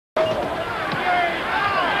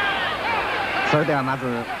それではまず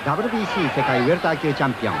WBC 世界ウェルター級チャ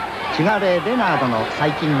ンピオンシュガーレイ・レナードの最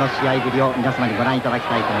近の試合ぶりを皆様にご覧いただき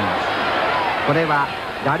たいと思います。これは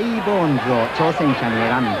ラリー・ボーンズを挑戦者に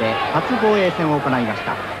選んで初防衛戦を行いまし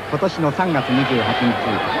た。今年の3月28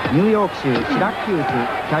日ニューヨーク州シラキューズ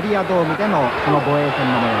キャリアドームでのその防衛戦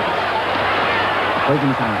の模様です。小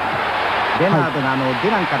泉さん、レナードがデ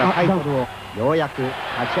ュランからタイトルをようやく立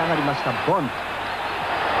ち上がりました。ボーンズ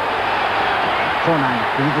コーナーに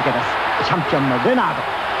釘付けです。チャンピオンのレナード、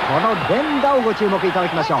この連打をご注目いただ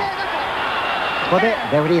きましょう。ここで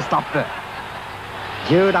レフリーストップ。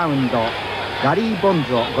10ラウンドラリー・ボン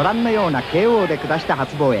ズをご覧のような KO で下した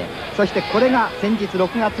初防衛。そしてこれが先日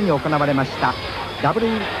6月に行われました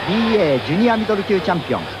WBA ジュニアミドル級チャン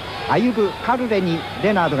ピオンアユブ・カルレに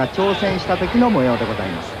レナードが挑戦した時の模様でござい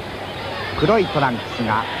ます。黒いトランクス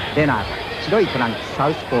がレナード、白いトランクスサ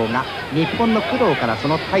ウスポーが日本の工藤からそ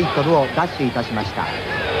のタイトルを奪取いたしました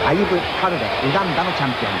アユブ・カルレ、ウガンダのチャ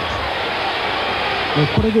ンピオン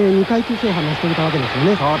です。これで2階級制覇成し遂げたわけですよ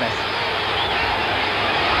ね。そうです。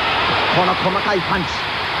この細かいパンチ、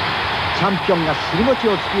チャンピオンが尻餅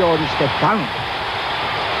をつくようにしてダウン。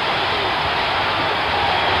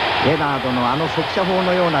レナードの速射砲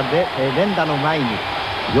のような連打の前に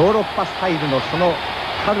ヨーロッパスタイルのその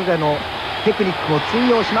カルレのテクニックも通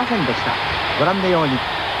用しませんでした。ご覧のように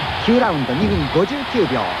9ラウンド2分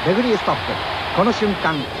59秒レフリーストップ。この瞬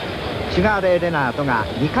間シュガーレイ・レナードが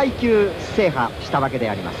2階級制覇したわけで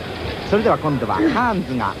あります。それでは今度はハーン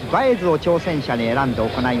ズがバエズを挑戦者に選んで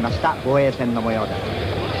行いました防衛戦の模様で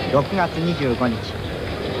す。6月25日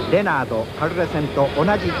レナード・カルレ戦と同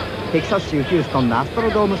じテキサス州ヒューストンのアストロ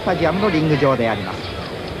ドームスタジアムのリング上であります。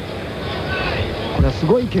これはす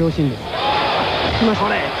ごい KO シーンです。スト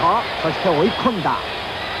レート、そして追い込んだ。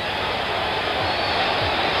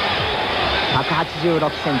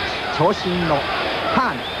186センチ長身の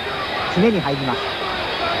ハーンズ、常に入ります。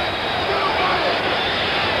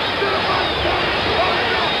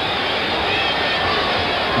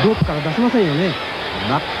ロープから出せませんよね。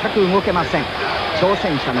全く動けません。挑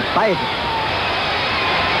戦者のバエズ、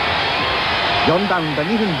4ラウンド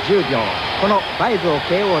2分10秒、このバエズを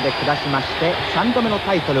KO で下しまして3度目の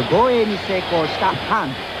タイトル防衛に成功したハーン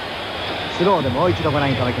ズ。スローでもう一度ご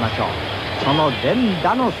覧いただきましょう。その連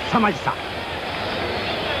打の凄まじさ。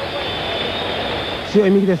強い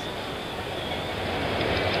右です。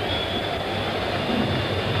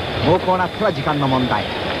もうこうなっては時間の問題。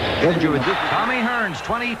Tommy Hearns,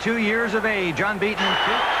 22 years of age, unbeaten in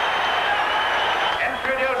two.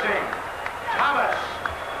 Introducing Thomas.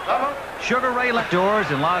 Sugar Ray doors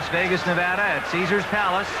in Las Vegas, Nevada at Caesar's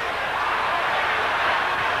Palace.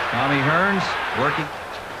 Tommy Hearns working.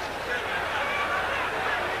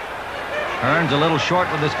 Hearns a little short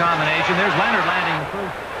with this combination. There's Leonard landing the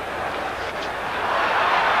first.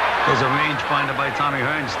 There's a rangefinder by Tommy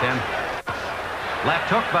Hearns, Tim.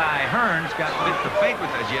 Left hook by Hearns. Got the feint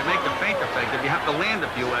with that. You make the feint effective. You have to land a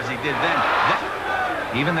few as he did then.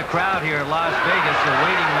 Even the crowd here at Las Vegas are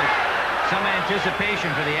waiting with some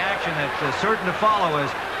anticipation for the action that's certain to follow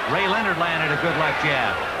as Ray Leonard landed a good left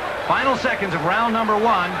jab. Final seconds of round number 1.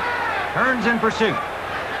 Hearns in pursuit.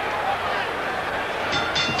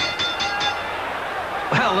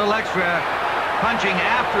 Well, a little extra punching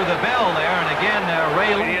after the bell there, and again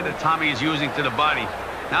Ray Leonard that Tommy is using to the body.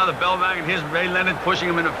 Now the bell rang and here's Ray Leonard pushing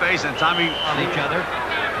him in the face, and Tommy on each other.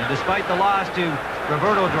 And despite the loss to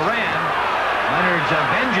Roberto Duran, Leonard's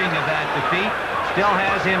avenging of that defeat still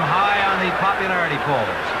has him high on the popularity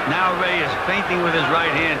polls. Now Ray is feinting with his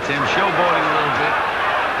right hand, Tim, showboating a little bit.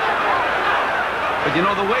 But you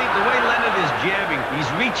know, the way Leonard is jabbing, he's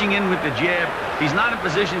reaching in with the jab. He's not in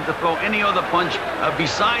position to throw any other punch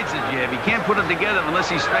besides the jab. He can't put it together unless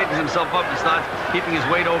he straightens himself up and starts keeping his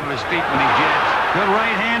weight over his feet when he jabs. Good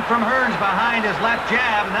right hand from Hearns behind his left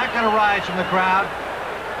jab, and that got a rise from the crowd.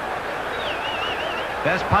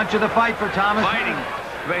 Best punch of the fight for Thomas. Fighting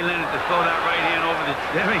Ray Leonard to throw that right hand over the...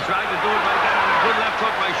 There he tried to do it right there. A good left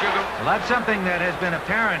hook by Sugar. Well, that's something that has been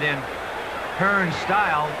apparent in Hearns'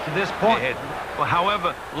 style to this point. Well,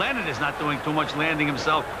 however, Leonard is not doing too much landing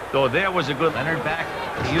himself, though there was a good... Leonard back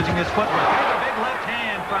using his footwork. There's a big left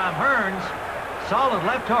hand from Hearns. Solid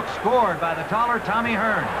left hook scored by the taller Tommy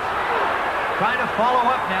Hearns. Trying to follow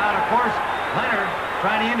up now, and of course, Leonard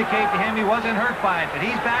trying to indicate to him he wasn't hurt by it, but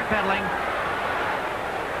he's backpedaling.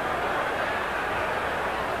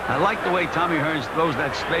 I like the way Tommy Hearns throws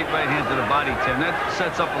that straight right hand to the body, Tim. That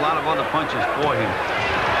sets up a lot of other punches for him.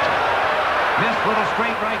 Missed with a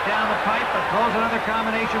straight right down the pipe, but throws another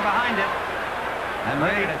combination behind it. And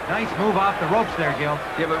Ray, a nice move off the ropes there, Gil.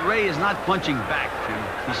 Yeah, but Ray is not punching back, Tim.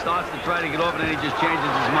 He starts to try to get over, and then he just changes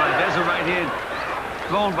his mind. There's a right hand.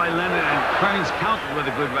 thrown by Leonard, and Hearns countered with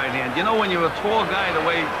a good right hand. You know, when you're a tall guy the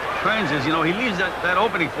way Hearns is, you know, he leaves that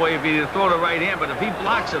opening for you if you throw the right hand, but if he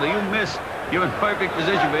blocks it or you miss, you're in perfect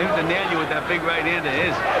position for him to nail you with that big right hand of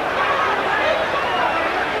his.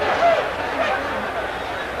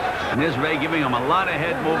 And there's Ray giving him a lot of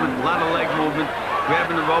head movement, a lot of leg movement,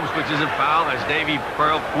 grabbing the ropes, which is a foul, as Davey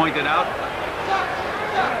Pearl pointed out.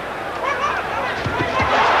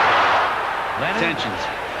 Tensions.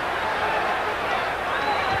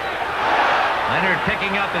 Leonard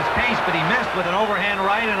picking up his pace, but he missed with an overhand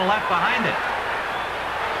right and a left behind it.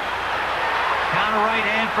 Counter right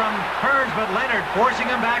hand from Hearns, but Leonard forcing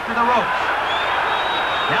him back to the ropes.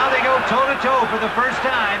 Now they go toe-to-toe for the first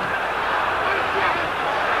time.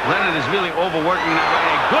 Leonard is really overworking that right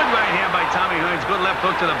hand. Good right hand by Tommy Hearns. Good left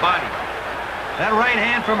hook to the body. That right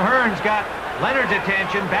hand from Hearns got Leonard's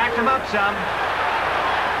attention, backed him up some.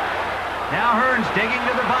 Now Hearns digging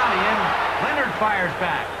to the body, and Leonard fires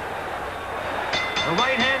back. The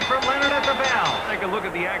right hand from Leonard at the bell. Take a look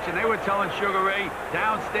at the action. They were telling Sugar Ray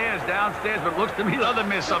downstairs, but it looks to me another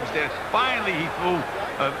miss upstairs. Finally, he threw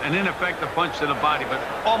an ineffective punch to the body, but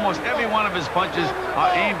almost every one of his punches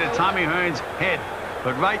are aimed at Tommy Hearns' head.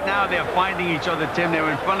 But right now, they're finding each other, Tim. They're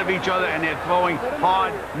in front of each other, and they're throwing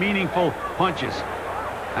hard, meaningful punches.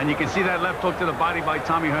 And you can see that left hook to the body by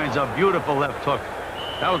Tommy Hearns, a beautiful left hook.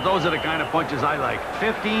 Those are the kind of punches I like.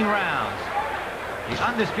 15 rounds. The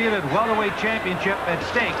undisputed welterweight championship at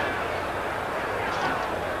stake.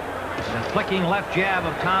 The flicking left jab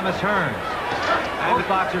of Thomas Hearns. Both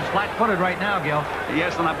boxers flat-footed right now, Gil.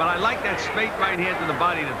 Yes, but I like that straight right hand to the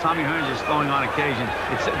body that Tommy Hearns is throwing on occasion.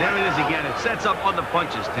 There it is again. It sets up other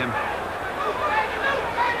punches, Tim.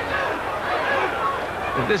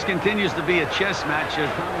 If this continues to be a chess match,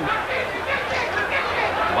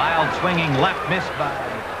 wild swinging left miss by.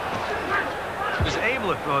 Was able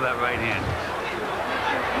to throw that right hand.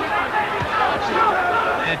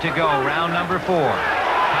 And to go, round number 4.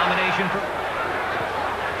 Combination for...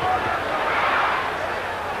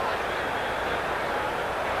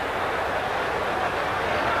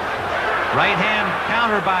 Right hand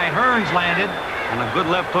counter by Hearns landed. And a good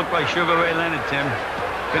left hook by Sugar Ray Leonard, Tim.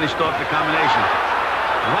 Finished off the combination.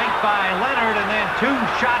 Right by Leonard, and then 2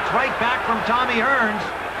 shots right back from Tommy Hearns,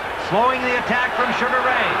 slowing the attack from Sugar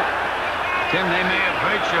Ray. Tim, they may have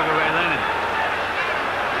hurt Sugar Ray Leonard.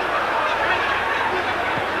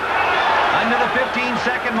 Under the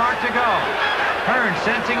 15-second mark to go. Hearns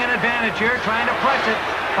sensing an advantage here, trying to press it.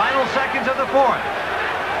 Final seconds of the 4th.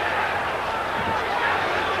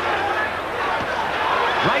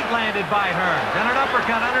 Right landed by Hearns, and an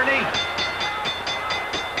uppercut underneath.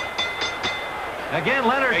 Again,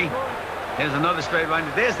 Leonard. There's another straight right.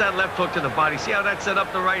 There's that left hook to the body. See how that set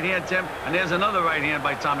up the right hand, Tim? And there's another right hand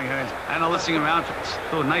by Tommy Hearns. Analyzing around,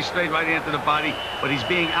 threw a nice straight right hand to the body, but he's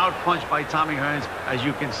being outpunched by Tommy Hearns, as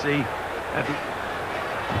you can see. But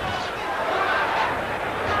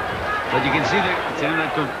you can see that, Tim,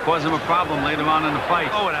 that could cause him a problem later on in the fight.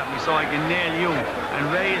 Oh, it at me so I can nail you. And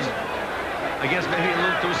Ray is, I guess, maybe a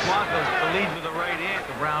little too smart to lead with the right hand.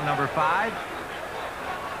 Round number 5.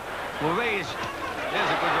 Well, Ray is... There's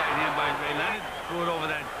a good right hand by Ray Leonard. Threw it over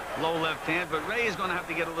that low left hand, but Ray is going to have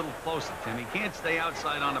to get a little closer, Tim. He can't stay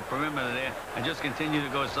outside on the perimeter there and just continue to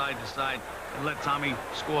go side to side and let Tommy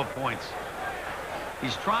score points.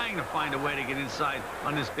 He's trying to find a way to get inside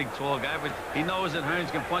on this big, tall guy, but he knows that Hearns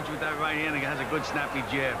can punch with that right hand and has a good, snappy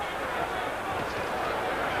jab.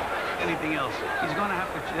 Anything else? He's going to have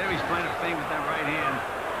to... There he's trying to feint with that right hand.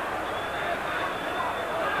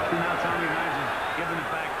 And now Tommy Hearns is giving it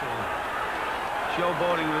back to him.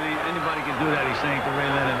 Showboating with anybody can do that, he's saying to Ray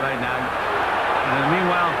Leonard right now. And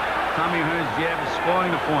meanwhile, Tommy Hearns' jab is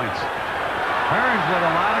scoring the points. Hearns with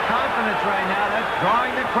a lot of confidence right now. That's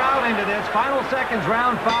drawing the crowd into this. Final seconds,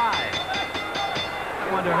 round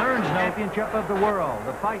 5. Under Hearns' championship of the world.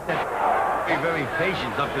 The fight that... Very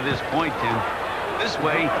patient up to this point, Tim. This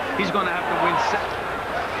way, he's going to have to win set.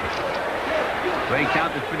 Ray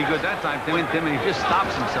counted pretty good that time, Tim, and he just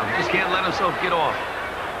stops himself. He just can't let himself get off.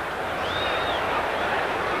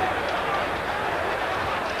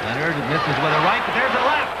 Leonard misses with a right, but there's a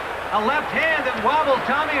left. A left hand that wobbles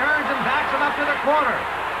Tommy Hearns and backs him up to the corner.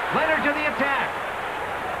 Leonard to the attack.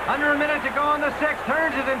 Under a minute to go in the 6th.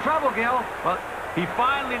 Hearns is in trouble, Gil. Well, he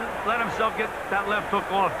finally let himself get that left hook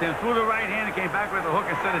off, Tim. Threw the right hand and came back with the hook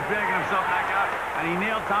instead of dragging himself back out. And he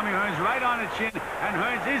nailed Tommy Hearns right on the chin. And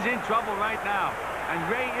Hearns is in trouble right now. And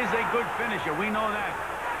Ray is a good finisher. We know that.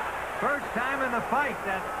 First time in the fight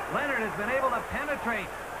that Leonard has been able to penetrate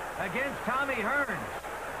against Tommy Hearns.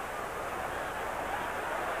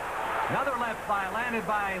 Another left landed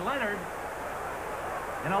by Leonard.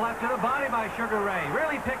 And a left to the body by Sugar Ray,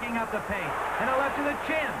 really picking up the pace. And a left to the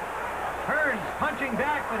chin. Hearns punching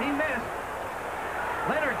back, but he missed.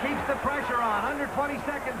 Leonard keeps the pressure on. Under 20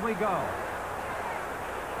 seconds we go.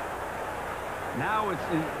 Now it's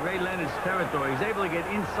in Ray Leonard's territory. He's able to get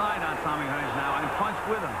inside on Tommy Hearns now and punch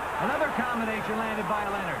with him. Another combination landed by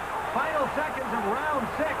Leonard. Final seconds of round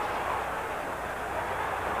 6.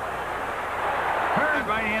 Hearns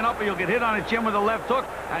right hand up, and you'll get hit on the chin with a left hook.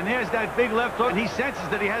 And there's that big left hook. And he senses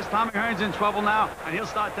that he has Tommy Hearns in trouble now, and he'll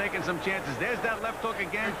start taking some chances. There's that left hook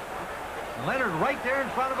again. Leonard right there in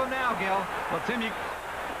front of him now, Gil. Well, Tim,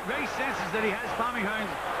 Ray senses that he has Tommy Hearns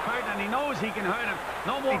hurt, and he knows he can hurt him.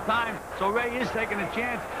 No more time, so Ray is taking a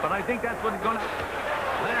chance, but I think that's what he's going to...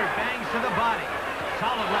 Leonard bangs to the body.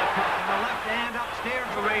 Solid left hook, and the left hand upstairs.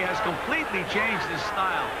 Ray has completely changed his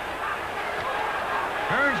style.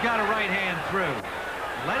 Hearns got a right hand through.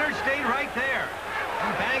 Leonard stayed right there.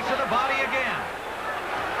 And bangs to the body again.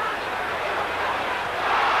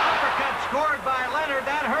 Uppercut scored by Leonard.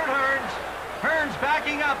 That hurt Hearns. Hearns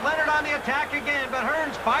backing up. Leonard on the attack again, but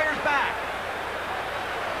Hearns fires back.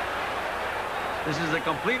 This is a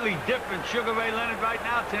completely different Sugar Ray Leonard right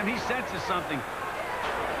now, Tim. He senses something.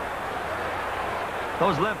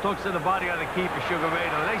 Those left hooks to the body are the key for Sugar Ray,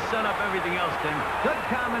 though. They set up everything else, Tim. Good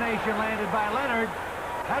combination landed by Leonard.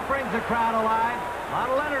 That brings the crowd alive. A lot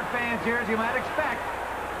of Leonard fans here, as you might expect.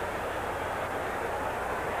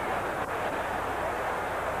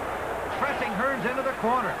 Pressing Hearns into the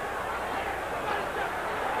corner.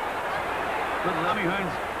 Good Tommy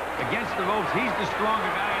Hearns against the ropes. He's the stronger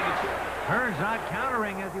guy in the two. Hearns not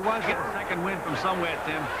countering as he was. Get a second win from somewhere,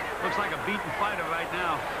 Tim. Looks like a beaten fighter right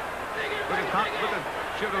now. Look at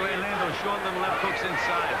Sugar Ray land those short little left hooks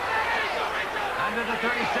inside. Under the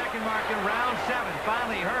 30-second mark in round 7.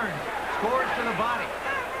 Finally, Hearns scores to the body.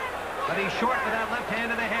 But he's short with that left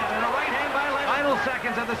hand to the head. And a right hand by Leonard. Final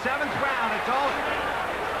seconds of the 7th round. It's all...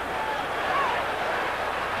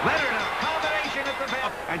 Leonard, a combination at the bell.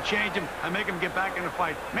 And change him and make him get back in the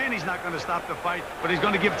fight. Man, he's not going to stop the fight, but he's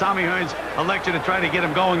going to give Tommy Hearns a lecture to try to get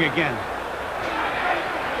him going again.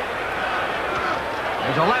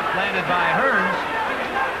 There's a left landed by Hearns.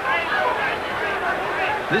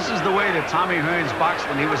 This is the way that Tommy Hearns boxed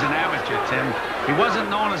when he was an amateur, Tim. He wasn't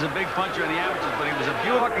known as a big puncher in the amateurs, but he was a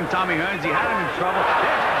beautiful Tommy Hearns. He had him in trouble.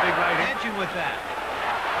 There's the big right hand. Tension with that.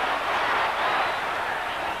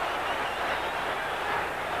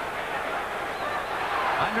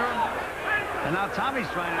 Under him. And now Tommy's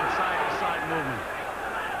trying that side-to-side movement.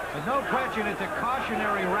 There's no question it's a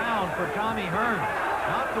cautionary round for Tommy Hearns.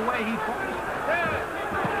 Not the way he fought.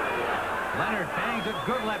 Leonard bangs a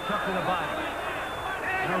good left hook to the body.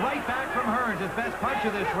 And a right back from Hearns, his best punch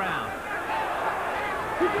of this round.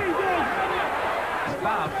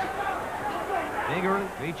 Bouts. Bigger,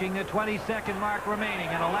 reaching the 20-second mark remaining,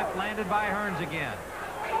 and a left landed by Hearns again.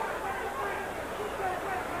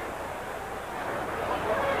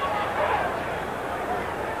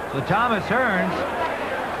 So Thomas Hearns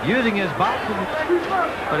using his boxing.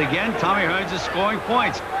 But again, Tommy Hearns is scoring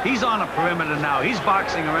points. He's on the perimeter now. He's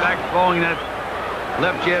boxing around, throwing that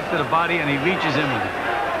left jab to the body, and he reaches in with it.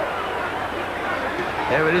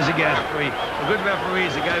 There it is again. A good referee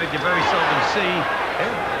is a guy that you very seldom see.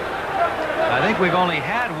 I think we've only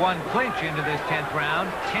had one clinch into this 10th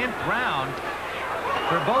round. 10th round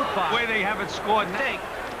for both fighters. The way they have it scored now.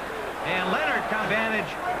 And Leonard comes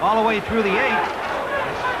advantage all the way through the 8th.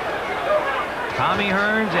 Tommy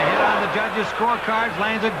Hearns, a hit on the judges' scorecards,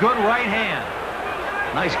 lands a good right hand.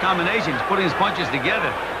 Nice combination. He's putting his punches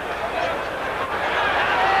together.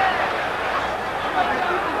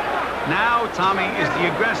 Now Tommy is the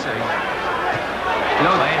aggressor. You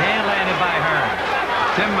know, right hand landed by Hearns.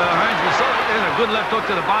 Tim Hearns was there's a good left hook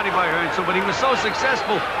to the body by Hearns. But he was so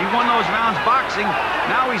successful, he won those rounds boxing.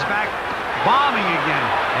 Now he's back bombing again.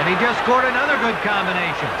 And he just scored another good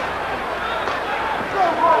combination.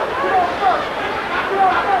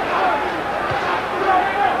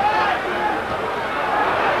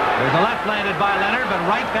 There's a left landed by Leonard, but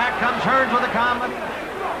right back comes Hearns with a combo.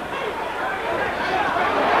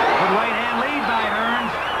 Good right hand lead by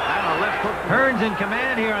Hearns. And a left hook. Hearns in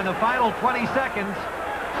command here in the final 20 seconds.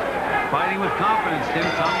 Fighting with confidence, Tim.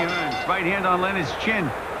 Tommy Hearns. Right hand on Leonard's chin.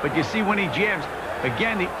 But you see when he jabs,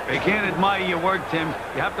 again, they can't admire your work, Tim.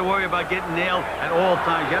 You have to worry about getting nailed at all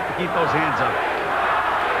times. You have to keep those hands up.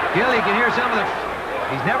 Gil, you can hear some of the...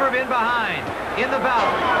 He's never been behind in the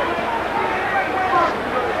bout.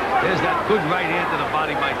 There's that good right hand to the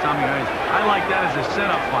body by Tommy Hearns. I like that as a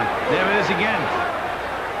setup punch. There it is again.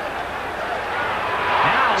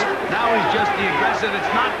 Now he's just the aggressor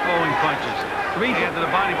that's not throwing punches. 3 hand to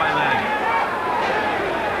the body by Leonard.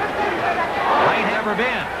 Right never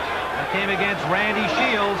been. That came against Randy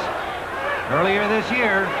Shields earlier this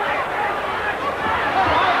year.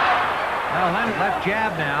 Well, Leonard left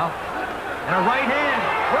jab now. And a right hand.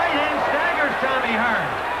 Right hand staggers Tommy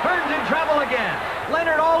Hearns. Hearns in trouble again.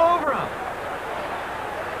 Leonard all over him.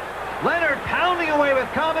 Leonard pounding away with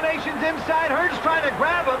combinations inside. Hearns trying to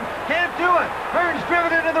grab him. Can't do it. Hearns driven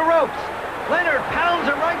into the ropes. Leonard pounds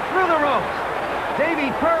him right through the ropes.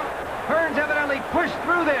 Hearns evidently pushed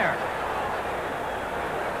through there.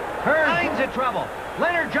 Hearns finds in trouble.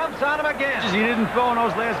 Leonard jumps on him again. He didn't throw in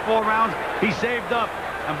those last 4 rounds. He saved up.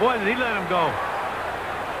 And boy, did he let him go.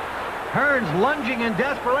 Hearns lunging in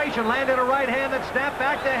desperation landed a right hand that snapped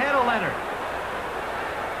back the head of Leonard.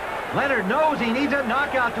 Leonard knows he needs a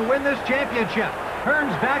knockout to win this championship.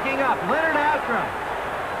 Hearns backing up. Leonard after him.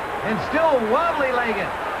 And still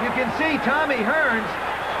wobbly-legged. You can see Tommy Hearns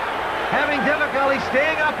having difficulty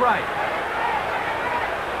staying upright.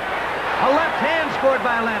 A left hand scored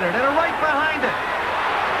by Leonard and a right behind it.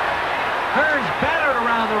 Hearns battered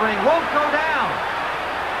around the ring. Won't go down.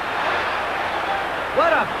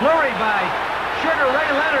 What a flurry by Sugar Ray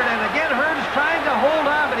Leonard. And again, Hearns trying to hold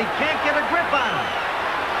on, but he can't get a grip on him.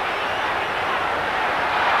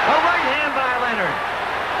 A right hand by Leonard.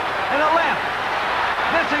 And a left.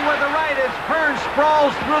 Missing with the right as Hearns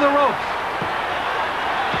sprawls through the ropes.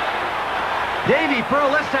 Davey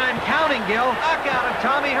Pearl this time counting, Gil. Knockout of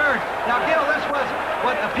Tommy Hearns. Now, Gil, this was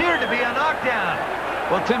what appeared to be a knockdown.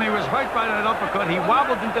 Well, Tim, he was hurt by that uppercut. He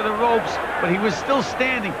wobbled into the ropes, but he was still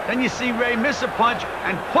standing. Then you see Ray miss a punch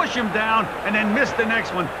and push him down and then miss the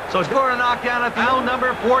next one. So score a knockdown at round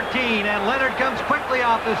number 14, and Leonard comes quickly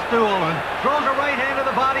off the stool and throws a right hand to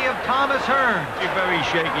the body of Thomas Hearns. He's very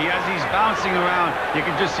shaky. As he's bouncing around, you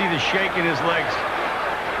can just see the shake in his legs.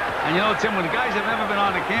 And you know, Tim, when the guys have never been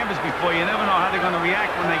on the canvas before, you never know how they're going to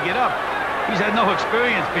react when they get up. He's had no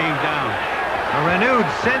experience being down. A renewed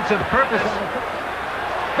sense of purpose.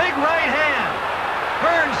 Big right hand.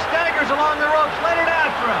 Hearns staggers along the ropes. Leonard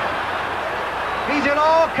after him. He's in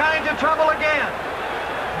all kinds of trouble again.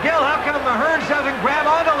 Gil, how come Hearns doesn't grab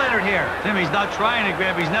onto Leonard here? Tim, he's not trying to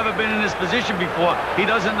grab. He's never been in this position before. He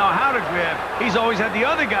doesn't know how to grab. He's always had the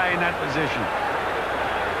other guy in that position.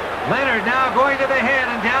 Leonard now going to the head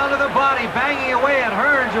and down to the body, banging away at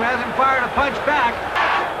Hearns, who hasn't fired a punch back.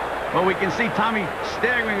 Well, we can see Tommy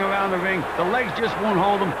staggering around the ring. The legs just won't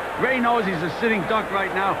hold him. Ray knows he's a sitting duck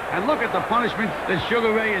right now. And look at the punishment that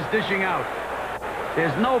Sugar Ray is dishing out.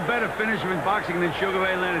 There's no better finisher in boxing than Sugar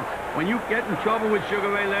Ray Leonard. When you get in trouble with Sugar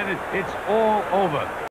Ray Leonard, it's all over.